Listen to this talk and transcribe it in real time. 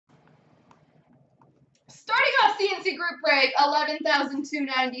Starting off CNC group break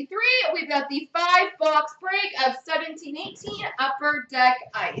 11,293, we've got the 5-box break of 1718 Upper Deck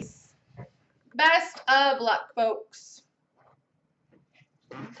Ice. Best of luck, folks.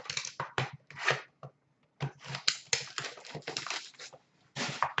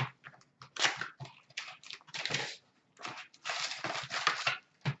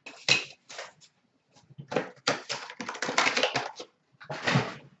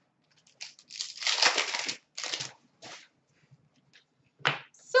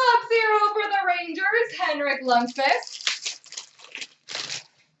 Sub-Zero for the Rangers, Henrik Lundqvist.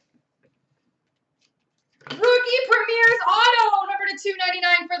 Rookie Premier's Auto, number to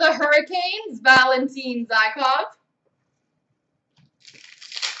 299 for the Hurricanes, Valentin Zykov.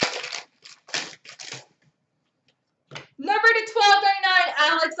 Number to 1299,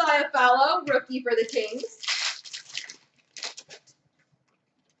 Alex Iafallo, rookie for the Kings.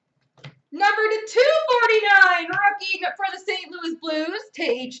 Number to 249, rookie for the St. Louis Blues,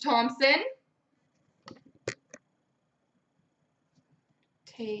 Tage Thompson.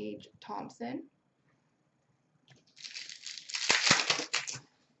 Tage Thompson.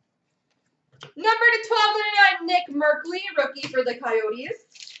 Number to 1299, Nick Merkley, rookie for the Coyotes.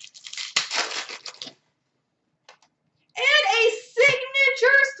 And a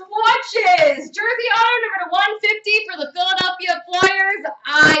signature swatches. Jersey auto number to 150 for the Philadelphia Flyers,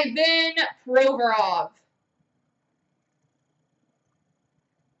 Ivan Provorov.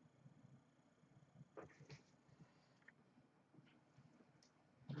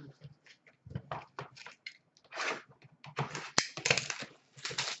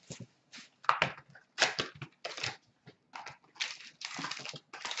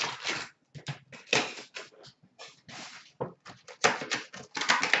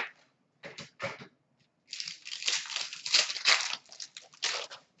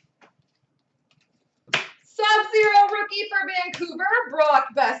 Sub-Zero rookie for Vancouver, Brock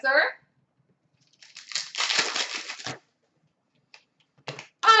Besser.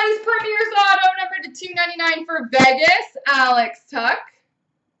 Ice Premier's Auto number to 299 for Vegas, Alex Tuck.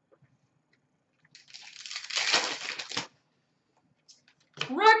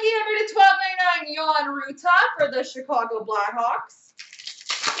 Rookie number to 1299, Jan Ruta for the Chicago Blackhawks.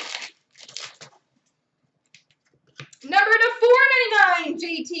 Number to 499,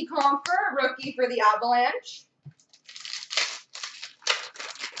 JT Compher, rookie for the Avalanche.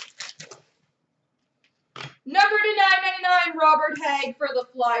 Number to 999, Robert Hagg for the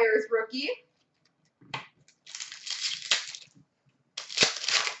Flyers, rookie. And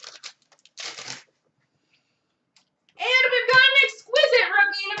we've got an exquisite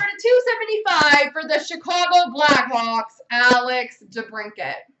rookie, number to 275 for the Chicago Blackhawks, Alex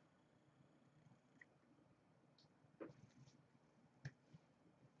DeBrincat.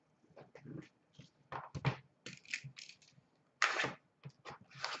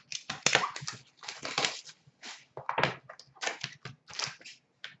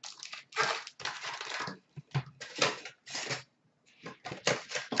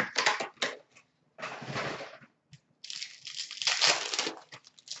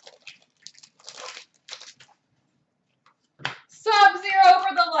 Sub-Zero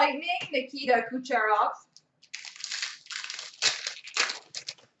for the Lightning, Nikita Kucherov.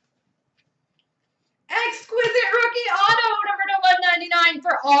 Exquisite rookie auto, number to 199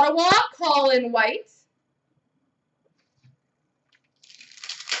 for Ottawa, Colin White.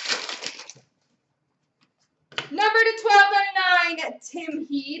 Number to 1299, Tim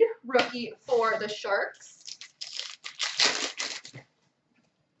Heed, rookie for the Sharks.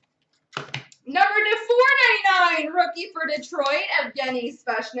 Number to 499, rookie for Detroit, Evgeny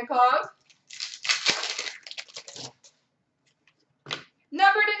Sveshnikov.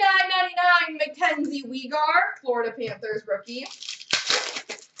 Number to 999, Mackenzie Weegar, Florida Panthers rookie.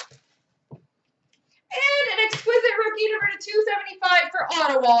 And an exquisite rookie, number to 275 for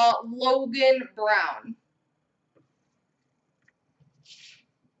Ottawa, Logan Brown.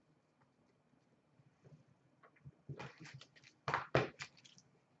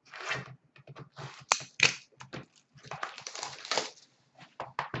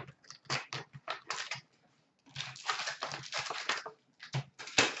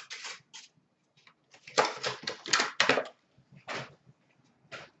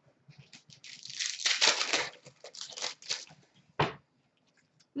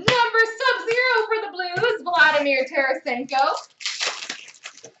 Number Sub-Zero for the Blues, Vladimir Tarasenko.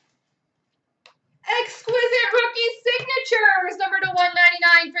 Exquisite rookie signatures, number to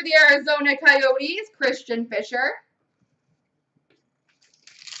 199 for the Arizona Coyotes, Christian Fisher.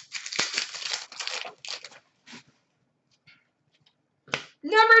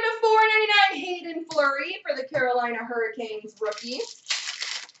 Number to 499, Hayden Fleury for the Carolina Hurricanes rookie.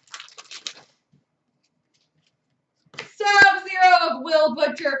 Sub-Zero of Will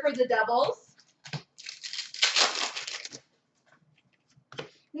Butcher for the Devils.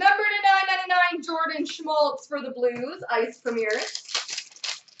 Number to 999, Jordan Schmaltz for the Blues, Ice Premiers.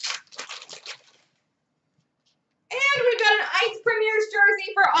 And we've got an Ice Premiers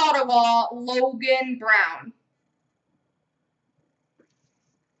jersey for Ottawa, Logan Brown.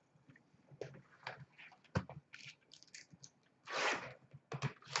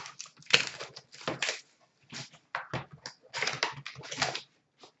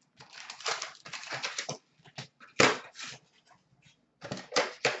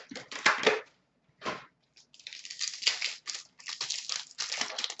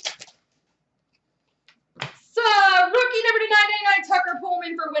 Rookie number to 999, Tucker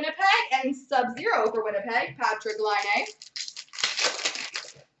Pullman for Winnipeg, and Sub-Zero for Winnipeg, Patrick Laine.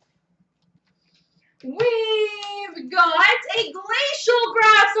 We've got a Glacial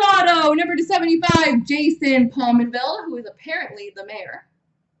Grass Auto, number to 75, Jason Pominville, who is apparently the mayor.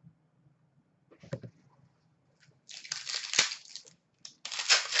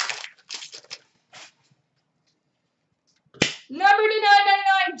 Number to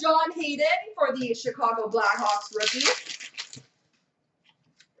 999, John Hayden for the Chicago Blackhawks rookie.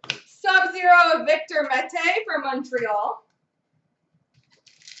 Sub-Zero, Victor Mete for Montreal.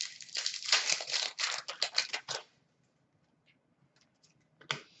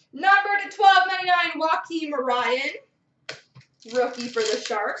 Number to 1299, Joaquin Ryan, rookie for the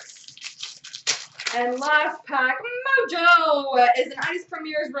Sharks. And last pack, Mojo is an Ice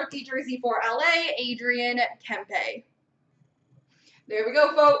Premiers rookie jersey for LA, Adrian Kempe. There we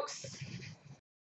go, folks.